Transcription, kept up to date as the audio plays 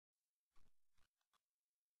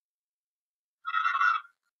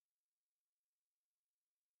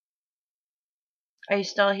Are you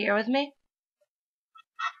still here with me?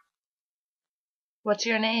 What's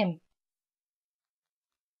your name?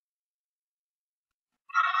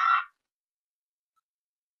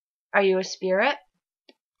 Are you a spirit?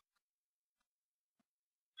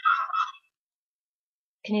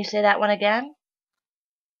 Can you say that one again?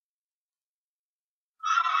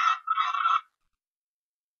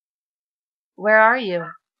 Where are you?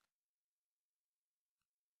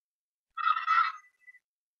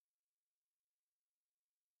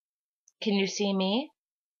 Can you see me?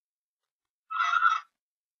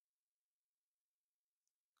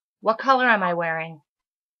 What color am I wearing?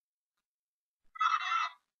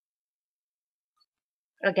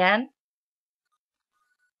 Again?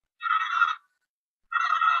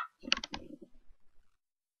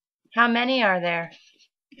 How many are there?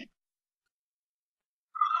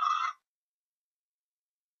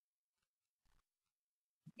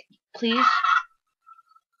 Please,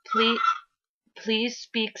 please, please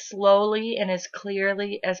speak slowly and as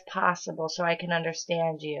clearly as possible so I can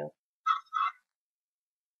understand you.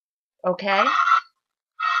 Okay?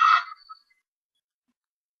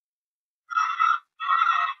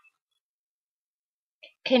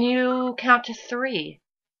 Can you count to 3?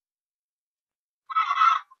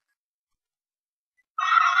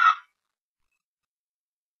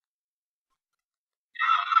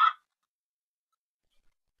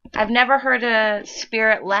 I've never heard a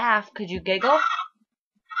spirit laugh. Could you giggle?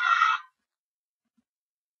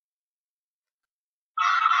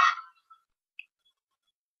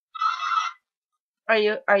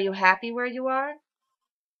 Are you happy where you are?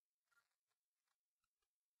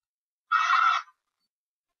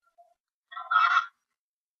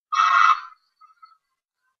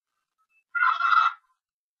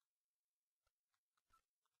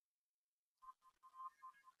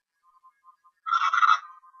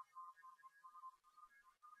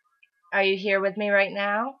 Are you here with me right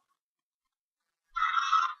now?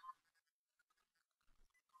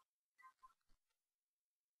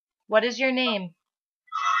 What is your name?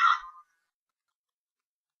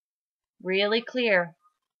 Really clear.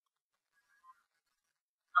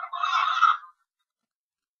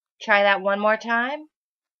 Try that one more time.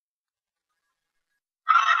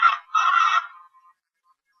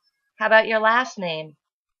 How about your last name?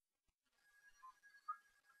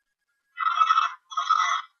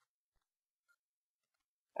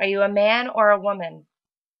 Are you a man or a woman?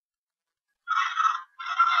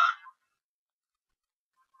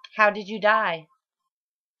 How did you die?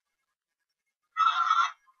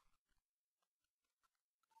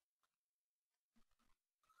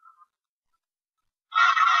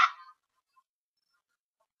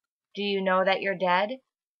 Do you know that you're dead?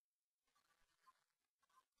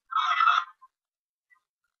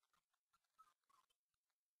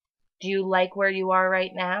 Do you like where you are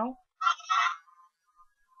right now?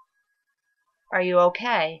 Are you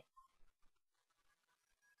okay?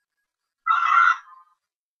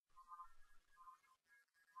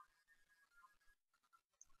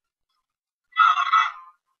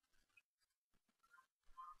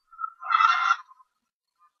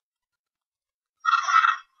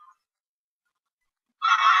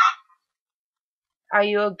 Are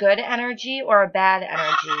you a good energy or a bad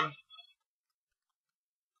energy?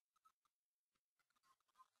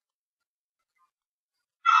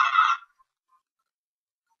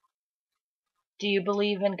 Do you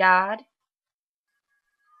believe in God?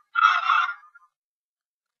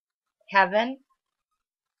 Heaven?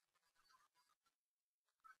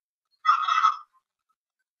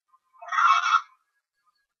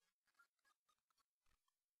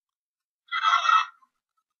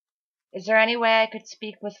 Is there any way I could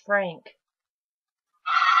speak with Frank?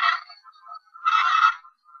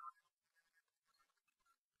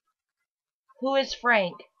 Who is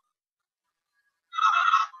Frank?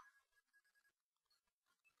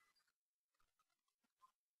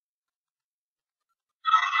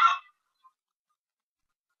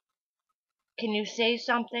 Can you say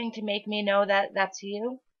something to make me know that that's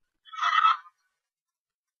you?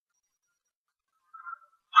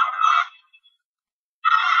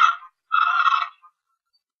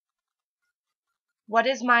 What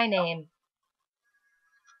is my name?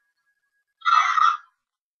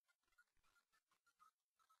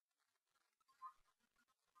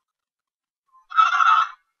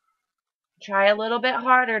 Try a little bit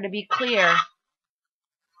harder to be clear.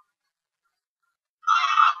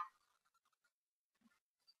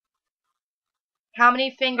 How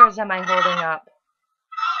many fingers am I holding up?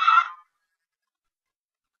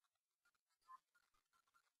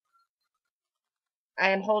 I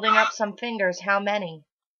am holding up some fingers. How many?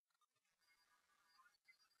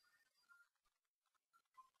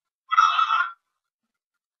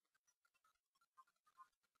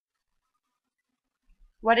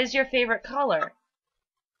 What is your favorite color?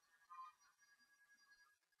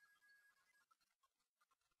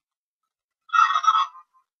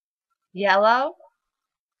 Yellow?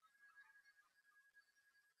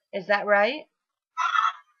 Is that right?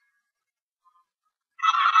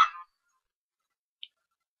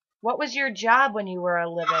 What was your job when you were a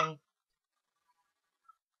living?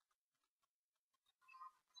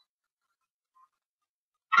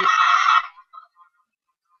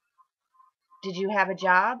 Did you have a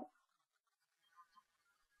job?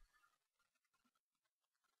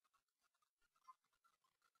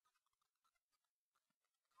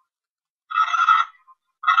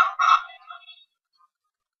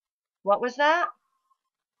 What was that?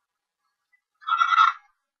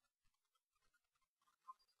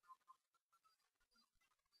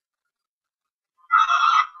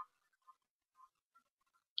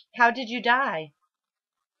 How did you die?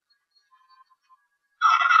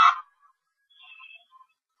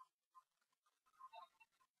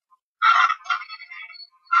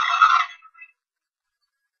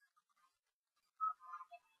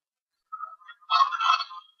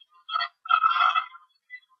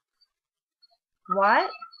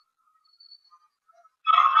 What?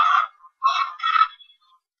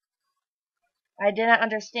 I didn't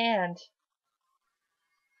understand.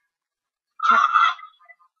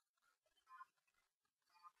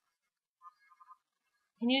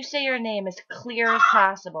 Can you say your name as clear as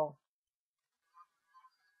possible?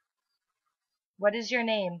 What is your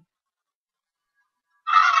name?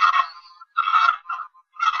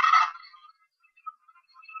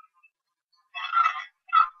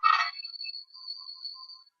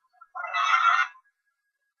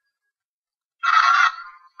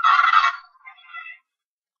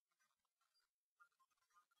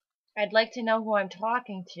 I'd like to know who I'm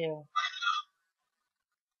talking to.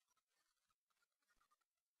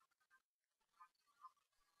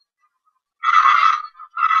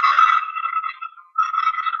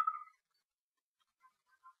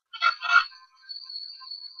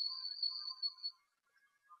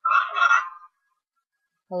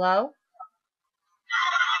 Hello?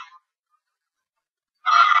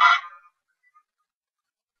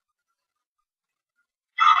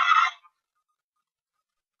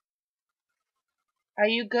 Are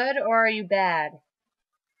you good or are you bad?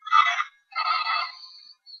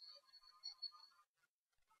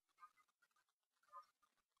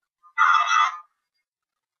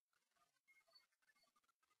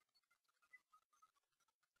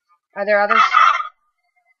 Are there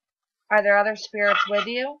other spirits with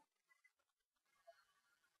you?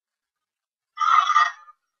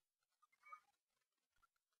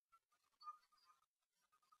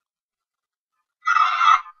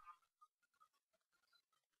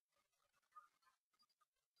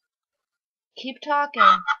 Keep talking.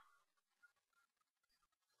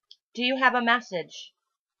 Do you have a message?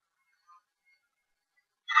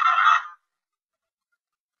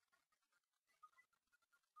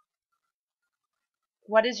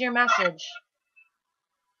 What is your message?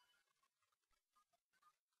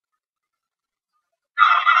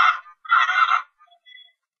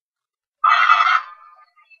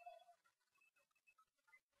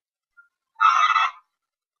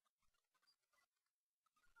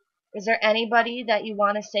 Is there anybody that you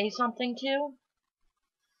want to say something to?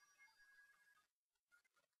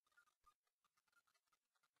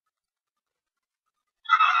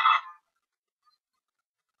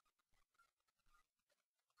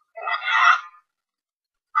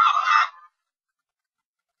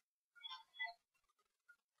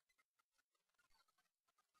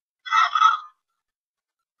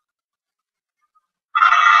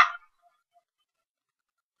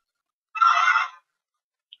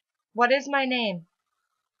 What is my name?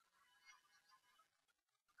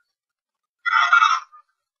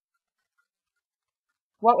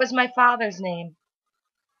 What was my father's name?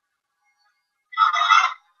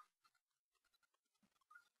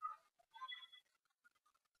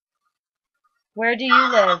 Where do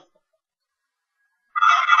you live?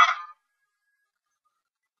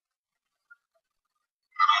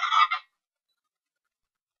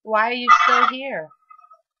 Why are you still here?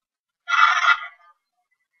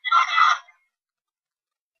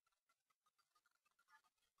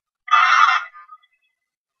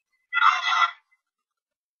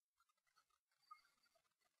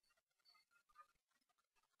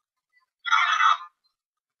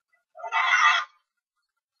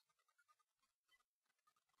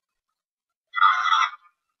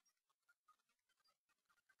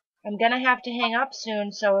 I'm gonna have to hang up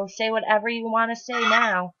soon, so say whatever you want to say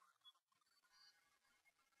now.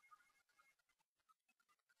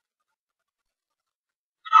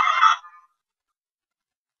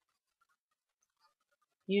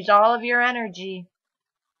 Use all of your energy.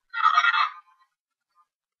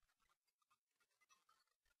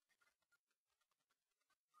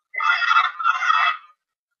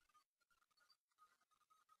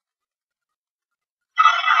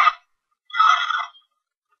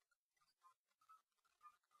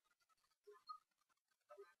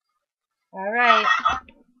 All right.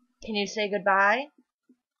 Can you say goodbye?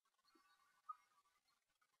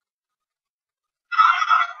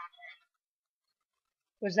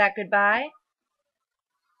 Was that goodbye?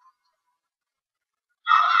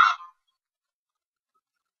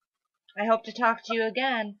 I hope to talk to you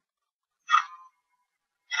again.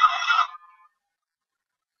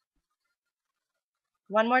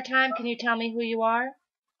 One more time, can you tell me who you are?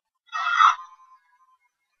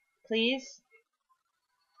 Please?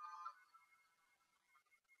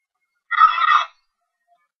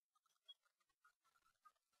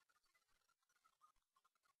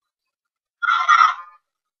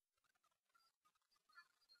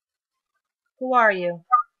 Who are you?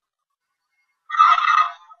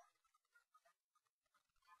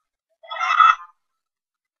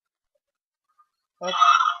 Okay.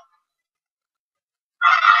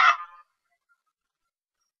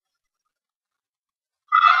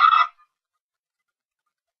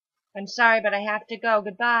 I'm sorry, but I have to go.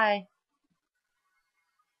 Goodbye.